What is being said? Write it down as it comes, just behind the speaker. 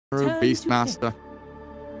Beastmaster.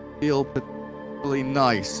 Feel particularly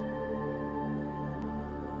nice.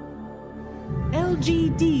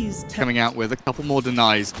 LGD's coming out with a couple more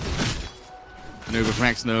denies. Maneuver from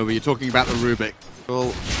X-Nova. You're talking about the Rubik.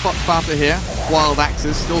 Well, spot Fata here. Wild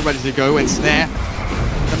Axes still ready to go. Ensnare.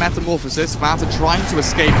 The Metamorphosis. Fata trying to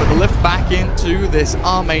escape, but the lift back into this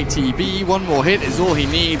RMATB. One more hit is all he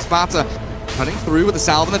needs. Fata cutting through with the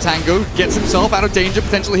salve and the tango. Gets himself out of danger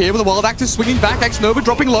potentially here with the Wild Axes swinging back. X-Nova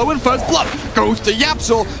dropping low, and first blood goes to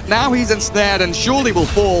Yapzor. Now he's ensnared and surely will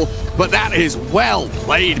fall, but that is well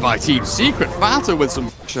played by Team Secret. Fata with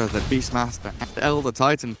some pressure that Beastmaster and Elder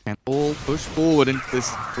Titan can all push forward into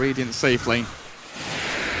this Radiant safe lane.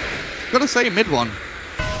 Gotta say, mid one.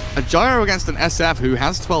 A Gyro against an SF who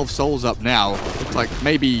has 12 souls up now. Looks like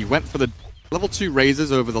maybe went for the level 2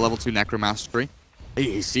 Razors over the level 2 Necromastery.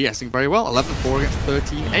 He's CSing very well. 11-4 against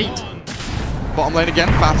 13-8. Bottom lane again.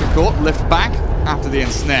 Fata caught. Lift back after the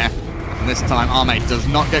ensnare. And this time Armate does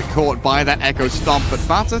not get caught by that Echo Stomp. But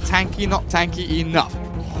Fata, tanky, not tanky enough.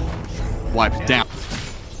 Wiped down.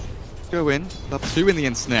 Go in. Level 2 in the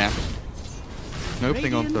ensnare. An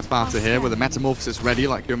opening onto Fata here with a Metamorphosis ready,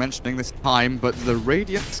 like you're mentioning this time. But the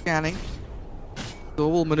Radiant scanning. Thor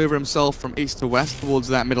will maneuver himself from east to west towards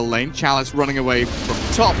that middle lane. Chalice running away from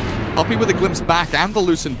top. Puppey with a glimpse back, and the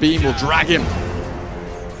Loosened Beam will drag him.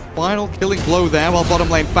 Final killing blow there, while bottom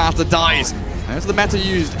lane Fata dies. There's the meta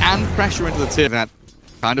used, and pressure into the tier. That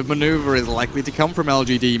kind of maneuver is likely to come from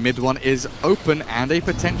LGD. Mid one is open, and a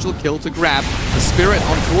potential kill to grab. The Spirit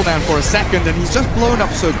on cooldown for a second, and he's just blown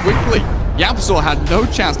up so quickly. Yapzor had no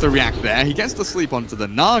chance to react there. He gets to sleep onto the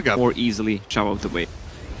Naga. Or easily shove out the way.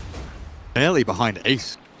 Barely behind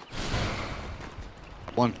Ace.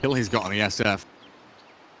 One kill he's got on the SF.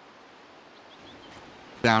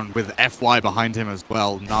 Down with FY behind him as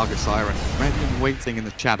well. Naga Siren ready and waiting in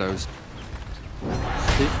the shadows.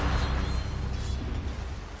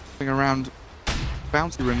 Going around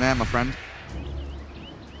bounty room there, my friend.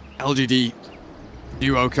 LGD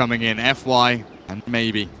duo coming in. FY and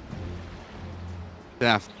maybe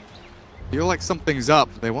Def. Feel like something's up.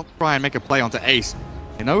 They want to try and make a play onto Ace.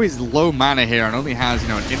 You know he's low mana here and only has,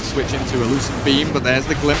 an in switch into a Loosened Beam, but there's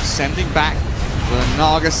the glimpse sending back the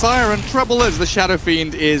Naga Siren. Trouble is the Shadow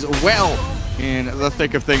Fiend is well in the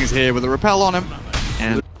thick of things here with a repel on him.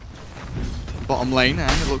 And bottom lane,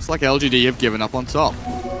 and it looks like LGD have given up on top.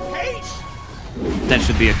 That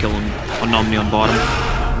should be a kill on Omni on bottom.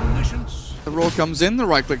 The roar comes in, the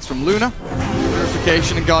right clicks from Luna.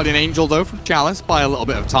 Purification and Guardian Angel though from Chalice by a little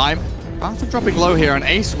bit of time. After dropping low here, and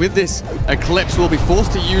Ace with this Eclipse will be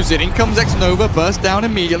forced to use it. In comes X-Nova, burst down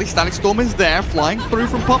immediately. Static Storm is there, flying through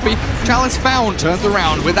from Puppey. Chalice found, turns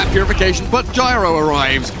around with that Purification, but Gyro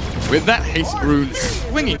arrives with that Haste Rune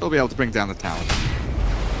swinging. He'll be able to bring down the tower.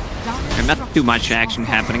 And not too much action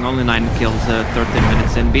happening, only 9 kills, 13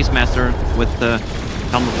 minutes in. Beastmaster with the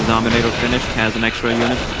Helmet of the Dominator finished, has an extra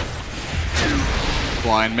unit.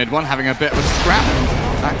 Flying mid one, having a bit of a scrap.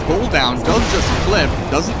 That cooldown does just flip,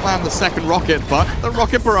 doesn't land the second rocket, but the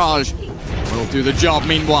rocket barrage will do the job.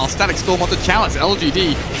 Meanwhile, Static Storm onto Chalice.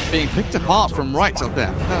 LGD being picked apart from right up there.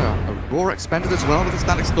 A roar expended as well with the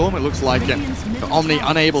Static Storm, it looks like it. Omni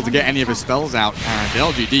unable to get any of his spells out, and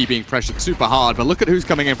LGD being pressured super hard, but look at who's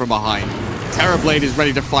coming in from behind. Terrorblade is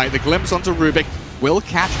ready to fight. The glimpse onto Rubik will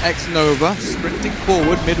catch X-Nova, sprinting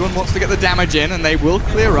forward. Mid one wants to get the damage in, and they will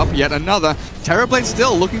clear up yet another. Terrorblade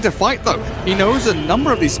still looking to fight, though. He knows a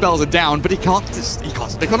number of these spells are down, but he can't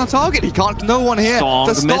stick on a target. He can't, no one here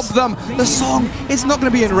to stop them. The Song is not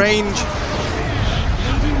going to be in range.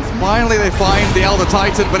 Finally, they find the Elder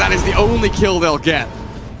Titan, but that is the only kill they'll get.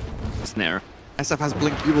 Snare. SF has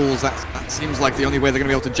Blink Fuels. That seems like the only way they're going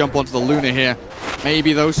to be able to jump onto the Luna here.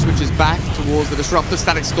 Maybe those switches back towards the Disruptor.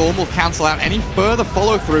 Static Storm will cancel out any further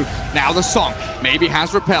follow-through. Now the Song maybe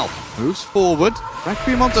has Repel. Moves forward.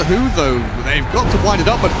 Requiem onto who, though? They've got to wind it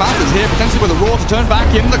up, but Fata's here, potentially with a roar to turn back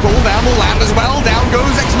in. The cooldown will land as well. Down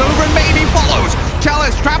goes X-Nova and maybe follows.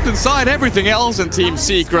 Chalice trapped inside everything else, and Team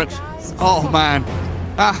Secret. Oh, man.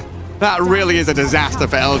 That really is a disaster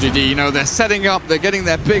for LGD. They're setting up, they're getting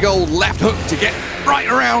their big old left hook to get right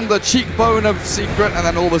around the cheekbone of Secret, and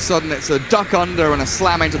then all of a sudden it's a duck under and a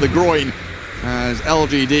slam into the groin as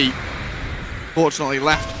LGD fortunately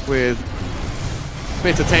left with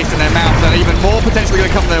bitter taste in their mouth, and even more potentially going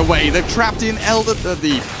to come their way. They've trapped in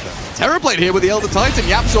the Terrorblade here with the Elder Titan.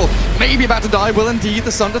 Yapzor maybe about to die, will indeed.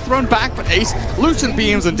 The Sunder thrown back, but Ace, Loosened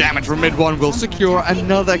Beams and damage from mid one will secure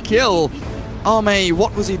another kill. Arme,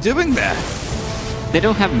 what was he doing there? They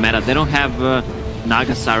don't have meta, they don't have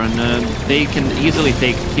Naga Siren. They can easily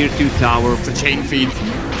take tier 2 tower. It's a chain feed.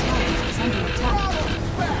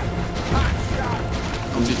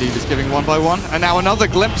 LGD just giving one by one. And now another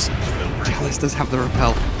glimpse. Chalice does have the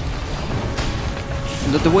repel.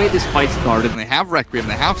 The way this fight started, And they have Requiem,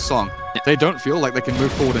 they have Song. They don't feel like they can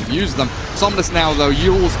move forward and use them. Somnus now, though,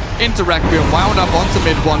 Yules into Requiem, wound up onto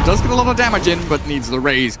mid one. Does get a lot of damage in, but needs the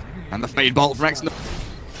raise. And the Fade Bolt from X.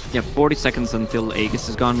 yeah, 40 seconds until Aegis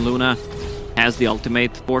is gone. Luna has the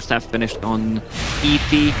ultimate. 4-staff finished on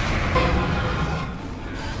ET.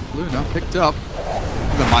 Luna picked up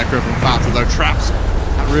the micro from Fata, though. Traps.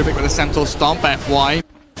 And Rubik with a Centaur Stomp, FY.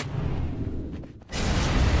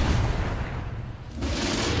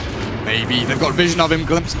 Maybe they've got vision of him,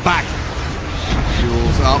 glimpse back.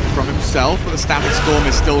 Yules up from himself, but the Static Storm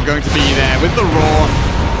is still going to be there with the Roar.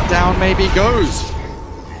 Down maybe goes.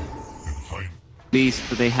 At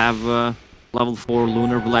least they have level 4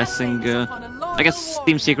 Lunar Blessing. I guess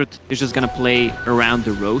Team Secret is just gonna play around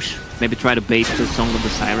the Roche. Maybe try to bait the Song of the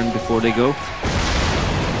Siren before they go.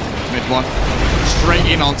 Mid one, straight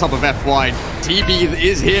in on top of FY. TB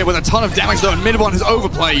is here with a ton of damage though, and mid one is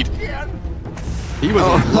overplayed. He was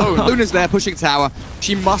alone. Luna's there pushing tower.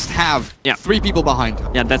 She must have 3 people behind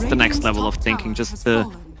her. Yeah, that's the next level of thinking. Just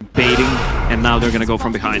baiting, and now they're gonna go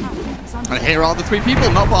from behind. And here are the 3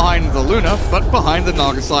 people, not behind the Luna, but behind the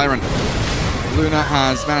Naga Siren. Luna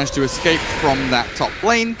has managed to escape from that top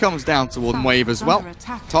lane, comes down toward wave as well.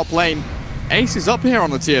 Top lane, Ace is up here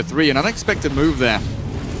on the tier 3, an unexpected move there.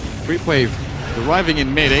 Creep wave arriving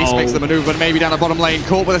in mid, Ace makes the maneuver, but maybe down the bottom lane,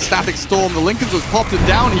 caught with a Static Storm. The Lincolns was popped and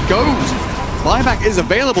down, he goes. Buyback is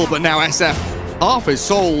available, but now SF, half his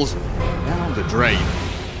souls down the drain.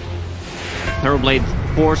 Terrorblade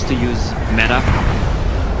forced to use meta.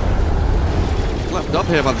 Left up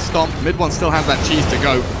here by the Stomp. Mid one still has that cheese to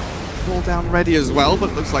go. All down ready as well, but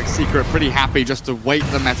it looks like Secret pretty happy just to wait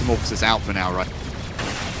the Metamorphosis out for now, right?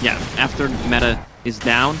 Yeah, after meta is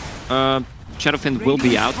down, Shadowfiend will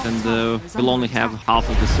be out and will only have half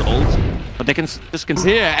of the souls. But they can just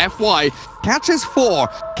Here, FY catches 4.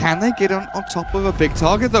 Can they get on top of a big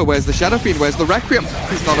target though? Where's the Shadowfiend? Where's the Requiem?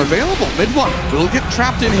 He's not available. Mid one will get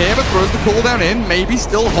trapped in here, but throws the cooldown in. Maybe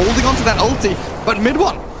still holding onto that ulti. But mid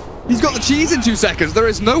one, he's got the cheese in 2 seconds. There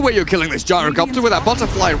is no way you're killing this Gyrocopter with that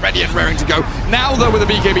butterfly ready and raring to go. Now though, with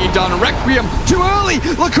the BKB done, Requiem too early.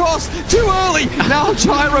 Lacoste too early. Now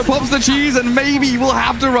Gyro pops the cheese and maybe we'll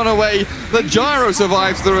have to run away. The Gyro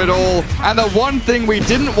survives through it all. And the one thing we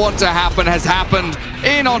didn't want to happen has happened.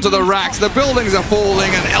 In onto the racks, the buildings are falling,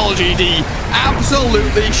 and LGD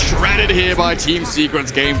absolutely shredded here by Team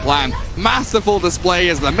Secret's game plan. Masterful display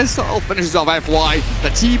as the missile finishes off FY. The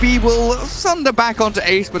TB will sunder back onto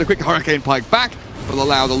Ace, but a quick Hurricane Pike back will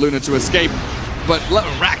allow the Luna to escape. But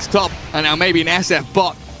racks top, and now maybe an SF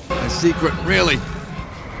bot. And Secret really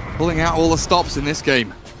pulling out all the stops in this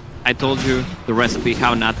game. I told you the recipe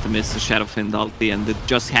how not to miss the Shadowfiend ulti, and it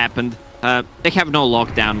just happened. They have no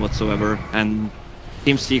lockdown whatsoever, and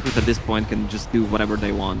Team Secret at this point can just do whatever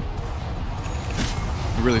they want.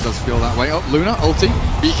 It really does feel that way. Oh, Luna, ulti.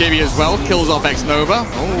 BKB as well, kills off X-Nova.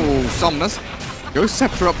 Oh, Somnus. Ghost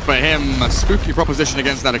Scepter up for him. A spooky proposition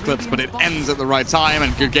against that Eclipse, but it ends at the right time,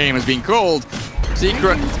 and good game has been called.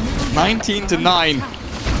 Secret, 19-9.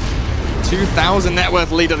 2,000 net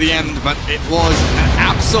worth lead at the end, but it was an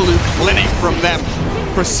absolute clinic from them.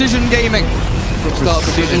 Precision gaming from start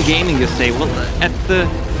to finish. Precision gaming, you say? Well, at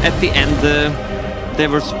the end, they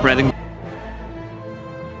were spreading.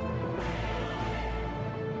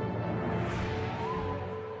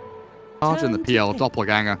 Large in the PL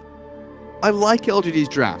Doppelganger. I like LGD's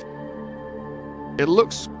draft. It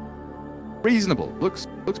looks reasonable. Looks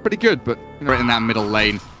pretty good, but right in that middle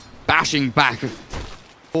lane, bashing back.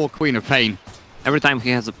 Poor Queen of Pain. Every time he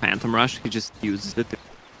has a Phantom Rush, he just uses it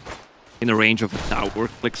in the range of a tower.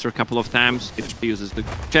 Clicks her a couple of times. He just uses the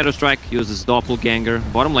Shadow Strike, uses Doppelganger.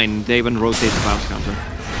 Bottom lane, they even rotate the bounce counter.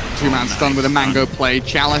 2-man stun with a Mango play.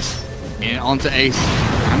 Chalice in onto Ace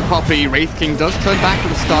and Poppy. Wraith King does turn back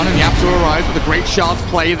with a stun, and Yapso arrives with a great shards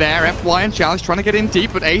play there. FY and Chalice trying to get in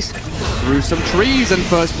deep, but Ace through some trees, and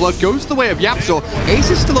first blood goes the way of Yapso.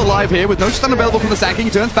 Ace is still alive here with no stun available from the sacking.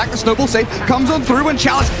 He turns back, the snowball safe comes on through, and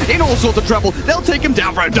Chalice in all sorts of trouble. They'll take him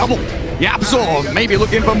down for a double. Yapso maybe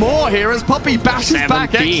looking for more here as Poppy bashes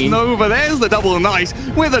back X-Nova. There's the double nice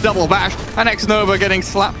with a double bash, and X-Nova getting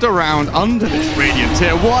slapped around under this Radiant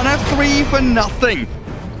tier 1 of 3 for nothing.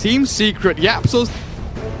 Team Secret, Yapso's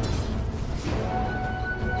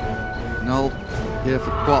Null here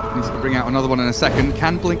for Quap. Needs to bring out another one in a second.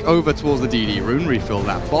 Can blink over towards the DD rune, refill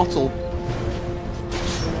that bottle.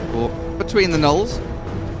 Or between the Nulls.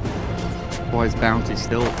 Boy's bounty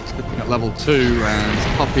still slipping at level 2,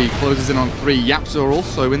 and Poppy closes in on 3. Yapso are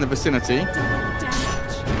also in the vicinity.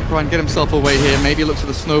 Try and get himself away here. Maybe looks for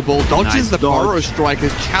the snowball. Dodges Nice the dodge. Burrow strike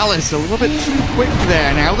as Chalice a little bit too quick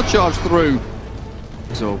there. Now the charge through.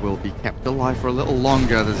 So will be kept alive for a little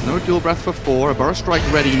longer. There's no dual breath for 4. A Burrow strike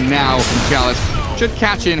ready now from Chalice. Should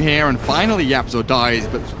catch in here, and finally Yapzor dies,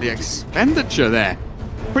 but the expenditure there,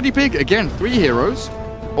 pretty big. Again, 3 heroes,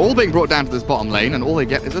 all being brought down to this bottom lane, and all they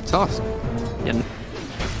get is a tusk.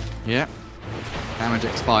 Yeah. Damage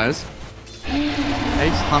expires.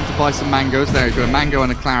 Ace, time to buy some mangoes. There you go, a mango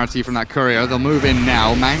and a clarity from that courier. They'll move in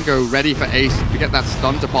now. Mango ready for Ace to get that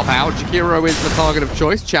stun to pop out. Jakiro is the target of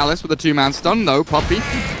choice. Chalice with a 2-man stun, though. Puppey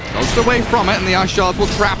dodged away from it, and the Ice Shards will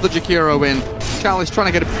trap the Jakiro in. Chalice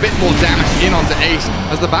trying to get a bit more damage in onto Ace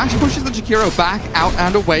as the bash pushes the Jakiro back, out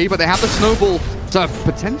and away, but they have the snowball to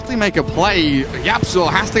potentially make a play. Yapzor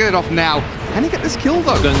has to get it off now. Can he get this kill,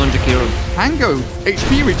 though? Going on Jakiro. Mango,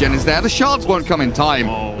 HP regen is there. The shards won't come in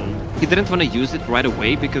time. He didn't want to use it right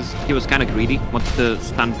away because he was kind of greedy. Wanted to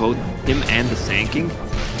stun both him and the Sanking.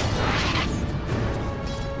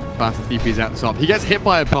 Fast TP's at the top. He gets hit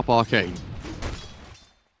by a Pop Arcade.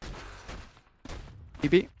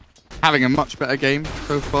 TP having a much better game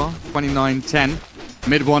so far. 29-10.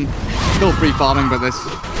 Mid one. Still free farming, but this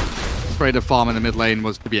trade of farm in the mid lane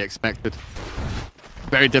was to be expected.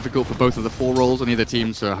 Very difficult for both of the 4 roles on either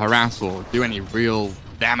team to harass or do any real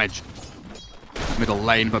damage. Middle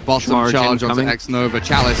lane, but bottom charge onto X-Nova.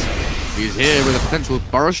 Chalice, he's here with a potential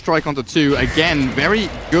Burrow strike onto 2. Again, very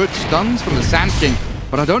good stuns from the Sand King,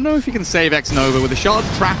 but I don't know if he can save X-Nova with the shard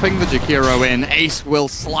trapping the Jakiro in. Ace will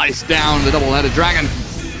slice down the double-headed dragon.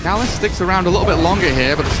 Chalice sticks around a little bit longer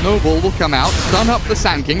here, but the snowball will come out, stun up the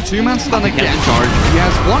Sand King. 2-man stun again. Charge. He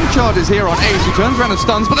has 1 charges here on Ace, who turns around and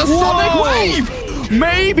stuns, but the Sonic Wave!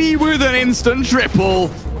 Maybe with an instant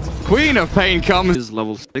triple. Queen of Pain comes. Is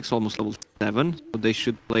level 6, almost level 7, so they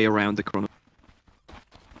should play around the chrono.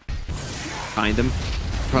 Find him.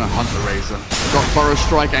 Trying to hunt the Razor. Got Burrow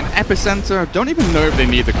Strike and Epicenter. Don't even know if they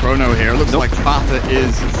need the chrono here. It looks like Fata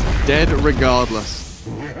is dead regardless.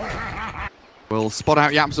 We'll spot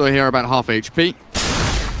out Yapzor here about half HP.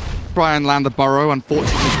 Try and land the Burrow.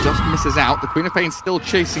 Unfortunately, just misses out. The Queen of Pain still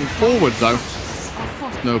chasing forward, though.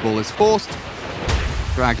 Snowball is forced.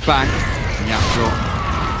 Dragged back. And Yapzor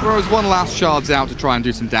throws 1 last shards out to try and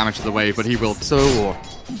do some damage to the wave, but he will or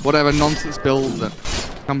whatever nonsense build that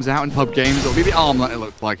comes out in pub games. It'll be the armlet it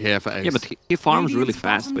looks like here for Ace. Yeah, but he farms really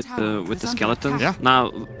fast with the skeletons. Yeah. Now,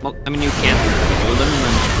 well, I mean, you can't hold them,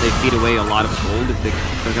 and they feed away a lot of gold if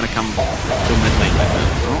they're gonna come to mid lane.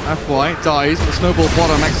 Oh, FY dies. The snowball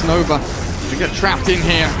bottom. X-Nova to get trapped in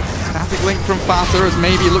here. Static Link from Fata as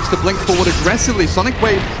maybe looks to blink forward aggressively. Sonic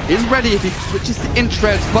Wave is ready if he switches to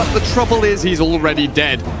Intreads, but the trouble is he's already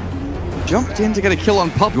dead. Jumped in to get a kill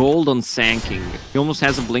on Pup. Gold on Sanking. He almost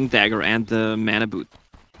has a Blink Dagger and the Mana Boot.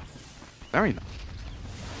 Very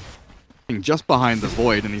nice. Just behind the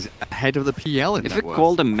Void, and he's ahead of the PL in If net we worth.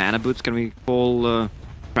 call them Mana Boots, can we call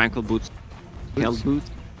Tranquil Boots PL Boot?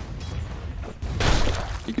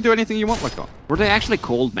 You can do anything you want like that. Were they actually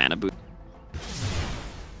called Mana Boot?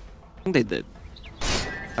 I think they did.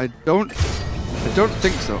 I don't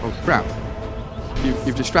think so. Oh crap!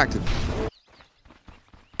 You've distracted.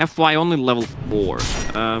 FY only level 4.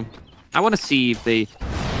 I want to see if they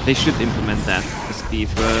should implement that. To see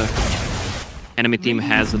if enemy team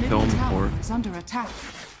has a dome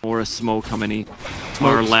or a smoke. How many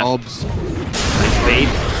are left? Obs. Nice bait.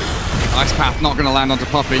 Ice Path not going to land onto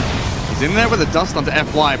Puppey. He's in there with a dust onto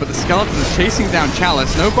FY, but the skeleton is chasing down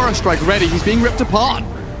Chalice. No Burrow Strike ready. He's being ripped apart.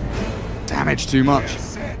 Damage too much.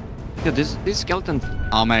 Yeah, this skeleton.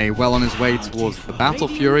 Arme well on his way towards the Battle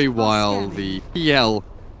Fury, while the PL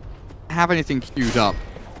have anything queued up.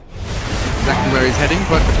 Exactly where he's heading,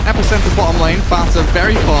 but Epicenter bottom lane, Fata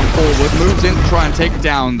very far forward, moves in to try and take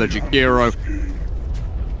down the Jakiro.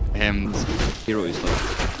 Hero is low.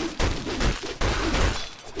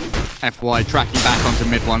 FY tracking back onto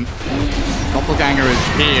mid one. Doppelganger is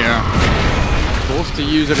here. Forced to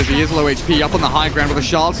use it as he is low HP up on the high ground with the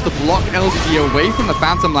shards to block LGD away from the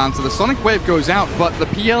Phantom Land. So the Sonic Wave goes out, but the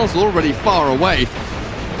PL's already far away.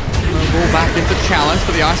 Ball back into Chalice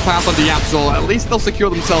for the Ice Path onto Yapzor. At least they'll secure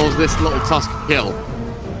themselves this little Tusk kill.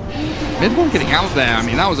 Mid one getting out there. I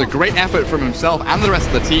mean, that was a great effort from himself and the rest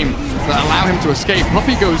of the team that allow him to escape.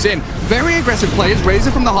 Puppey goes in. Very aggressive plays.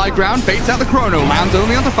 Razor from the high ground. Baits out the chrono. Lands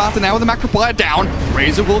only onto Fata now with the Macroplier down.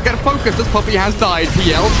 Razor will get focused as Puppey has died.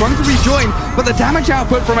 PL trying to rejoin, but the damage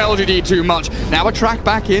output from LGD too much. Now a track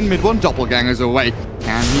back in. Mid one doppelgangers away.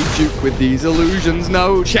 Can he juke with these illusions?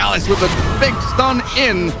 No. Chalice with a big stun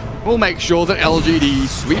in. We'll make sure that LGD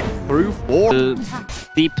sweep through 4.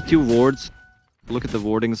 Deep 2 wards. Look at the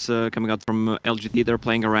wardings coming out from LGD. They're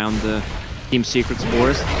playing around Team Secret's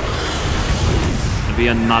forest. It'll be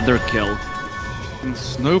another kill. And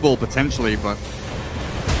Snowball potentially, but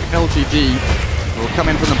LGD will come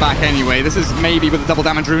in from the back anyway. This is maybe with the double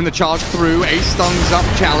damage rune, the charge through. Ace stuns up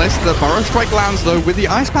Chalice. The Burrow Strike lands though with the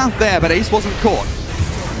Ice Path there, but Ace wasn't caught.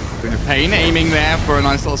 Queen of Pain aiming there for a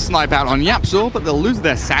nice little snipe out on Yapzor, but they'll lose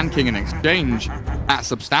their Sand King in exchange. That's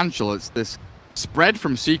substantial. It's this spread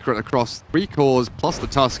from Secret across 3 cores plus the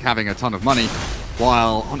Tusk having a ton of money.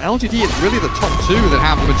 While on LGD, it's really the top 2 that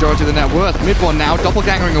have the majority of the net worth. Mid one now,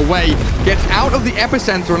 doppelgangering away, gets out of the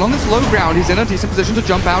epicenter, and on this low ground, he's in a decent position to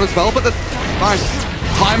jump out as well, but the nice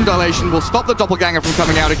time dilation will stop the doppelganger from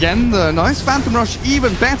coming out again. The nice Phantom Rush,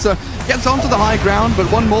 even better, gets onto the high ground, but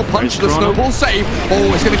one more punch to the Snowball save.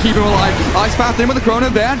 Oh, it's going to keep him alive. Ice Path in with the Chrono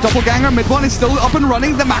there. Doppelganger, mid one is still up and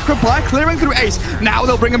running. The macro pie clearing through Ace. Now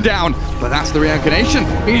they'll bring him down, but that's the reincarnation.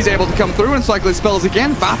 He's able to come through and cycle his spells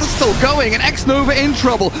again. Vath is still going, and X-Nova in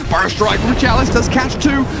trouble. Burst Strike from Chalice does catch 2,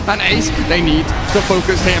 and Ace, they need to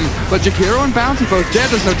focus him. But Jakiro and Bounty both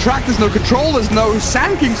dead. There's no track, there's no control, there's no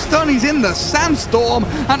Sand King stun. He's in the Sandstorm,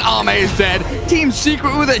 and Arme is dead. Team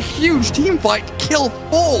Secret with a huge team fight, kill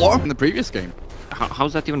 4 in the previous game.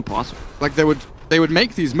 How's that even possible? Like they would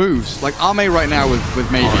make these moves. Like Arme right now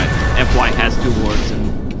with maybe. Right. FY has 2 wards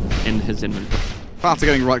in his inventory. After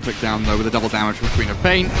getting right-click down, though, with a double damage from Queen of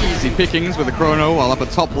Pain. Easy pickings with the Chrono while up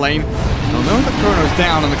at top lane. They'll know the Chrono's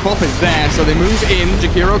down and the Quap is there, so they move in.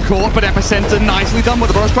 Jakiro caught, but Epicenter nicely done with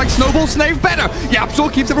the Burrow Strike. Snowball, Snave better.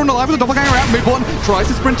 Yapzor keeps everyone alive with the doppelganger out. Mid one tries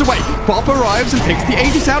to sprint away. Quap arrives and takes the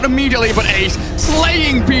Aegis out immediately, but Ace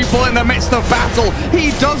slaying people in the midst of battle.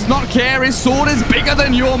 He does not care. His sword is bigger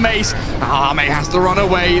than your mace. Arme has to run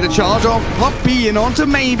away. The charge off Puppy and onto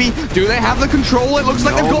Maybe. Do they have the control? It looks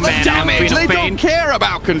like they've got the damage. They don't care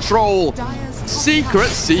about control. Secret.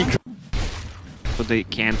 So they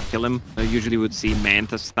can't kill him. I usually would see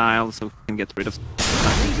Manta style, so he can get rid of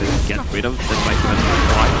stuff they get rid of. That's like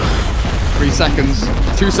 3 seconds,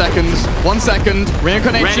 2 seconds, 1 second.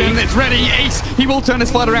 Reincarnation, it's ready. Ace, he will turn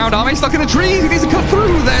his fight around. Arme stuck in a tree. He needs to cut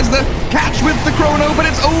through. There's the catch with the Chrono, but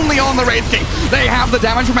it's only on the Wraith King. They have the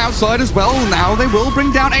damage from outside as well. Now they will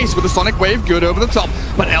bring down Ace with the Sonic Wave, good over the top.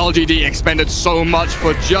 But LGD expended so much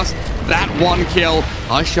for just that 1 kill.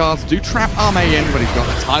 Ice Shards do trap Arme in, but he's got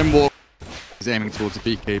the Time Warp. He's aiming towards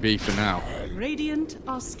the BKB for now. Radiant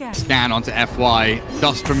are scared. Scan onto FY.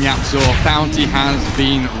 Dust from Yapzor. Bounty has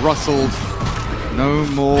been rustled. No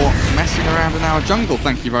more messing around in our jungle,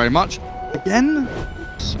 thank you very much. Again?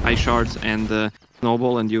 Ice Shards and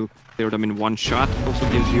Snowball, and you clear them in 1 shot. Also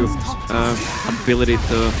gives you ability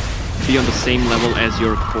to be on the same level as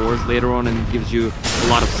your cores later on, and gives you a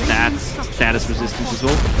lot of status resistance as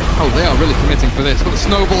well. Oh, they are really committing for this. But the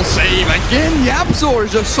Snowball save again. Yapzor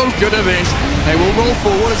is just so good at this. They will roll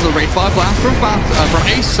forward as the Wraithfire Blast from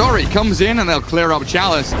Ace, comes in, and they'll clear up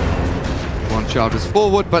Chalice. 1 charges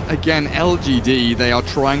forward, but again, LGD, they are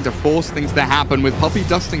trying to force things to happen with Puppy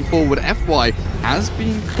dusting forward. FY has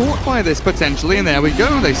been caught by this potentially, and there we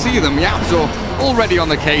go. They see them. Yapzor already on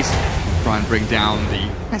the case. Try and bring down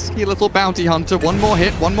the pesky little bounty hunter. 1 more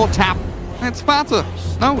hit, 1 more tap. It's Fata.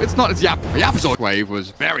 No, it's not. It's Yapzor wave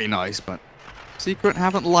was very nice, but Secret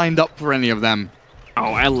haven't lined up for any of them.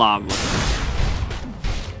 Oh, I love it.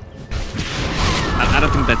 I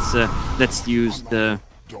don't think that's used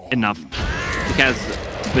enough. Because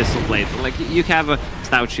Whistle Blade, like you have a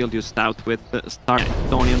Stout Shield, you Stout with the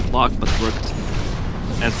Estonian block, but works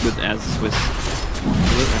as good as Swiss.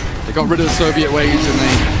 They got rid of the Soviet waves and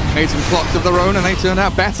they made some clocks of their own, and they turned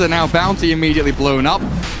out better. Now Bounty immediately blown up.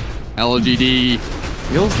 LGD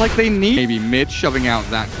feels like they need maybe mid, shoving out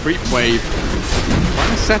that creep wave.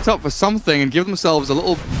 Trying to set up for something and give themselves a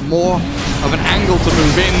little more of an angle to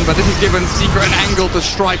move in, but this has given Secret an angle to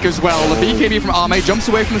strike as well. The BKB from Arme jumps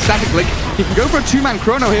away from the static blink. He can go for a 2-man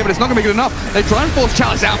Chrono here, but it's not going to be good enough. They try and force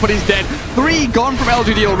Chalice out, but he's dead. 3 gone from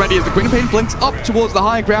LGD already as the Queen of Pain blinks up towards the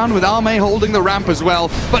high ground with Arme holding the ramp as well.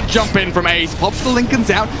 But jump in from Ace, pops the Lincolns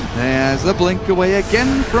out. There's the blink away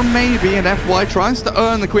again from Maybe, and FY tries to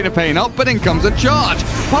earn the Queen of Pain up, but in comes a charge.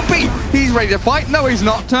 Puppy, he's ready to fight. No, he's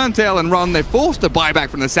not. Turn tail and run. They're forced to buy back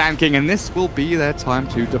from the Sand King, and this will be their time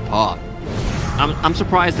to depart. I'm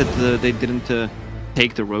surprised that they didn't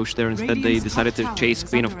take the Roche there. Instead, they decided to chase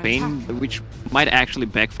Queen of Pain, which might actually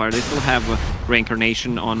backfire. They still have a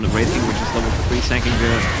Reincarnation on the Wraith King, which is level 3. Sand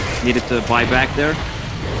King needed to buy back there.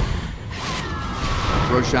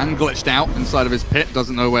 Roshan glitched out inside of his pit,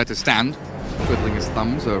 doesn't know where to stand. Twiddling his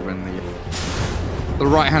thumbs over in the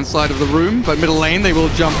right-hand side of the room, but middle lane, they will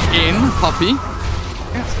jump in. Puppy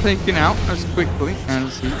gets taken out as quickly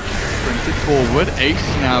as he sprinted forward. Ace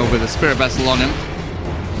now with a Spirit Vessel on him.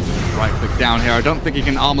 Right click down here. I don't think he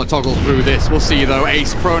can armor toggle through this. We'll see though.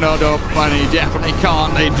 Ace pronoed up, and he definitely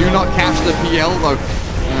can't. They do not catch the PL though.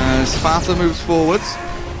 Sparta moves forwards.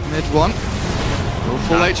 Mid one.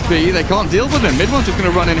 Full HP, they can't deal with him. Mid one's just going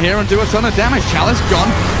to run in here and do a ton of damage. Chalice gone.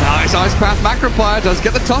 Nice Ice Path. Macropire does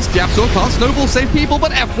get the Tusk Jab, so can't Snowball save people,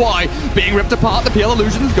 but FY being ripped apart. The PL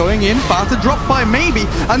illusion's going in. Sparta dropped by maybe,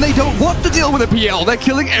 and they don't want to deal with the PL. They're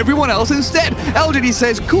killing everyone else instead. LGD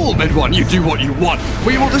says, cool, Mid one, you do what you want.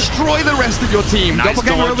 We will destroy the rest of your team. Nice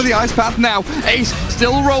Doppelganger dodge. over the Ice Path now. Ace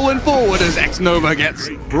still rolling forward as X-Nova gets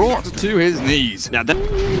brought to his knees. Yeah,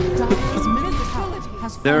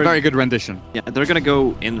 They're Very good rendition. yeah, they're gonna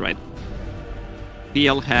go in right.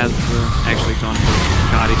 PL has actually gone for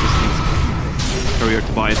Kari, just needs career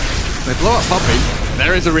to buy it. They blow up Puppy.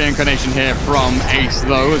 There is a reincarnation here from Ace,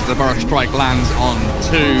 though, as the Burrow Strike lands on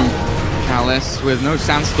 2. Chalice with no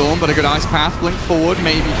Sandstorm, but a good Ice Path. Blink forward,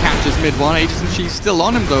 maybe catches mid one. Aegis and she's still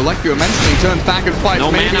on him, though, like you were mentioning. Turns back and fights.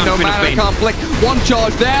 No maybe mana, no Queen of mana, Pain. can't blink. One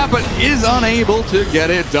charge there, but is unable to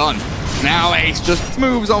get it done. Now Ace just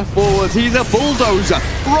moves on forwards. He's a bulldozer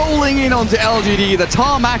rolling in onto LGD. The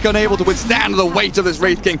tarmac unable to withstand the weight of this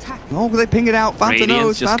Wraith King. Oh, they ping it out. Fanta Radiance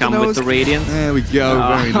knows. just Fanta come knows. with the Radiance. There we go.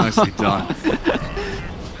 Very nicely done.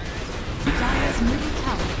 Dire's middle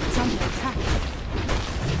tower is under attack.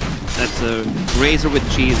 That's a Razor with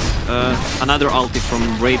cheese. Another ulti from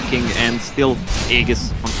Wraith King, and still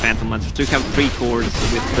Aegis on Phantom Lancer. To have 3 cores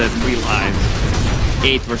with 3 lives.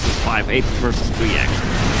 8 versus 5. 8 versus 3 actually.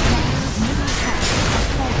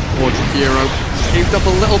 Fortune Hero saved up a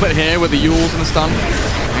little bit here with the Yules and the stun.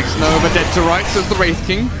 X-Nova dead to rights as the Wraith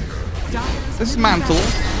King dismantles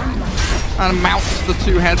and mounts the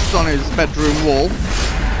 2 heads on his bedroom wall.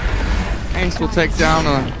 Ace will take down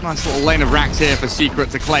a nice little lane of racks here for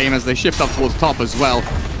Secret to claim as they shift up towards top as well.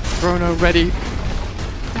 Chrono ready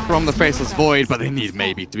from the Faceless Void, but they need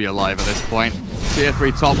maybe to be alive at this point. Tier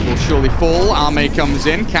 3 top will surely fall. Arme comes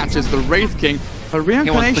in, catches the Wraith King. A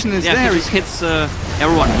reincarnation is there. He just hits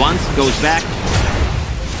everyone once, goes back.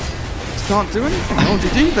 Just can't do anything.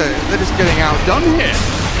 LGD, they're just getting outdone here.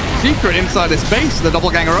 Secret inside his base. The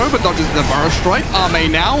Doppelganger over dodges the Burrow Strike.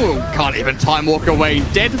 Arme now can't even time walk away.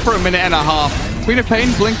 Dead for a minute and a half. Queen of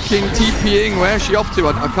Pain blinking, TPing. Where's she off to?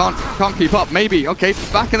 I can't keep up. Maybe. Okay,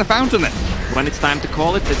 back in the fountain then. When it's time to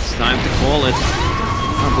call it, it's time to call it.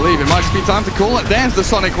 I believe it might just be time to call it. There's the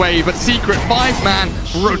Sonic Wave, but Secret 5-man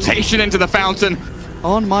rotation into the fountain.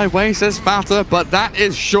 On my way, says Fata, but that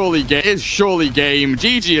is surely game.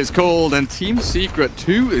 GG is called, and Team Secret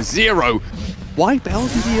 2-0. Wipe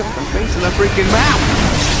LGD off the face of the freaking map.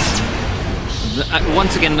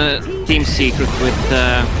 Once again, Team Secret with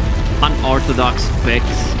unorthodox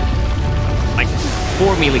picks. Like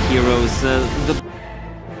 4 melee heroes. The